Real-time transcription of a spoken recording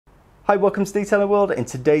Hi, welcome to Detailing World. In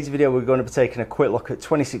today's video we're going to be taking a quick look at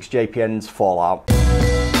 26JPN's Fallout.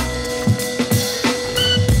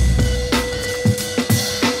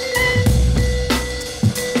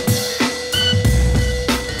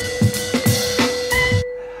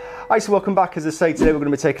 Hi, so welcome back. As I say, today we're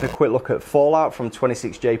going to be taking a quick look at Fallout from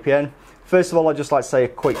 26JPN. First of all, I'd just like to say a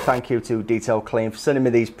quick thank you to Detail Clean for sending me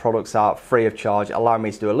these products out free of charge, allowing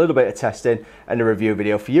me to do a little bit of testing and a review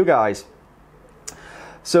video for you guys.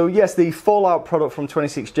 So yes, the Fallout product from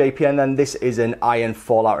 26JPN, then this is an iron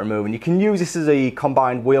fallout remover, and you can use this as a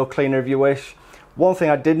combined wheel cleaner if you wish. One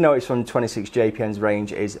thing I did notice from 26JPN's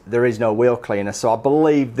range is there is no wheel cleaner, so I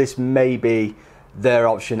believe this may be their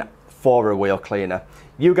option for a wheel cleaner.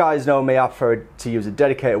 You guys know me, I prefer to use a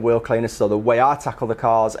dedicated wheel cleaner, so the way I tackle the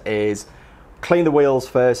cars is clean the wheels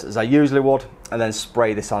first, as I usually would, and then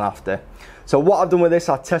spray this on after. So what I've done with this,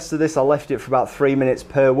 I tested this, I left it for about 3 minutes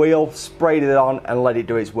per wheel, sprayed it on and let it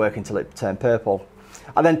do its work until it turned purple.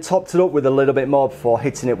 I then topped it up with a little bit more before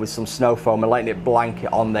hitting it with some snow foam and letting it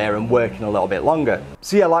blanket on there and working a little bit longer.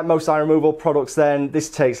 So yeah, like most iron removal products then, this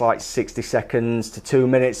takes like 60 seconds to 2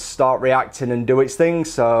 minutes to start reacting and do its thing.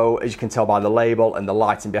 So as you can tell by the label and the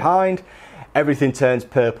lighting behind, everything turns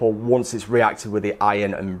purple once it's reacted with the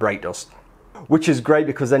iron and brake dust. Which is great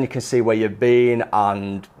because then you can see where you've been,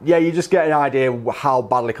 and yeah, you just get an idea how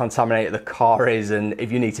badly contaminated the car is, and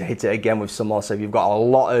if you need to hit it again with some more. So if you've got a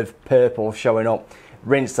lot of purple showing up,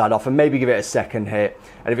 rinse that off and maybe give it a second hit,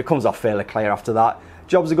 and if it comes off fairly clear after that,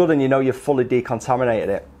 jobs are good and you know you've fully decontaminated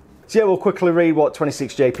it. So yeah, we'll quickly read what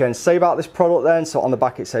 26JPN say about this product then. So on the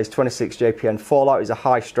back it says 26JPN Fallout is a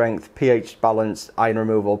high strength pH balanced iron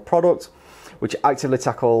removal product which actively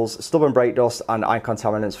tackles stubborn brake dust and iron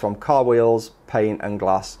contaminants from car wheels, paint and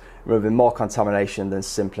glass, removing more contamination than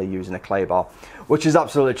simply using a clay bar, which is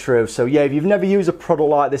absolutely true. So yeah, if you've never used a product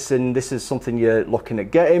like this and this is something you're looking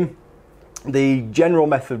at getting, the general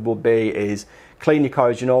method would be is clean your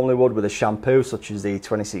car as you normally would with a shampoo such as the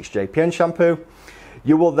 26JPN shampoo.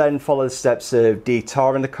 You will then follow the steps of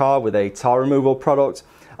detarring the car with a tar removal product,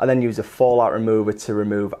 and then use a fallout remover to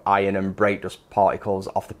remove iron and brake dust particles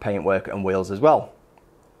off the paintwork and wheels as well.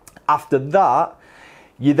 After that,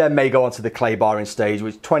 you then may go on to the clay barring stage,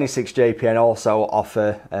 which 26JPN also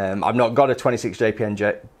offer. I've not got a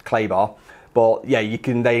 26JPN clay bar, but yeah, you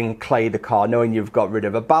can then clay the car knowing you've got rid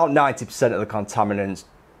of about 90% of the contaminants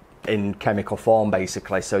in chemical form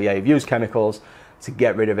basically. So yeah, you've used chemicals to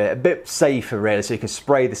get rid of it, a bit safer really, so you can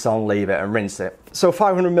spray this on, leave it and rinse it. So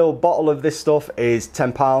 500ml bottle of this stuff is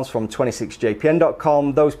 £10 from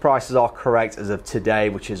 26jpn.com. Those prices are correct as of today,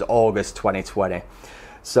 which is August 2020.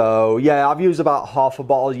 So yeah, I've used about half a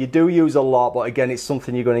bottle. You do use a lot, but again, it's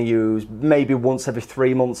something you're going to use maybe once every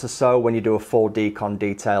 3 months or so when you do a full decon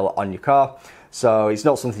detail on your car. So it's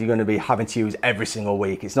not something you're going to be having to use every single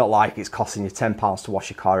week. It's not like it's costing you £10 to wash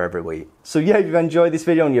your car every week. So yeah, if you've enjoyed this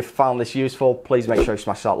video and you've found this useful, please make sure you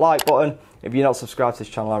smash that like button. If you're not subscribed to this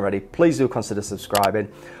channel already, please do consider subscribing.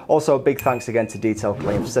 Also, a big thanks again to Detail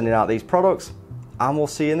Clean for sending out these products, and we'll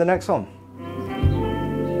see you in the next one.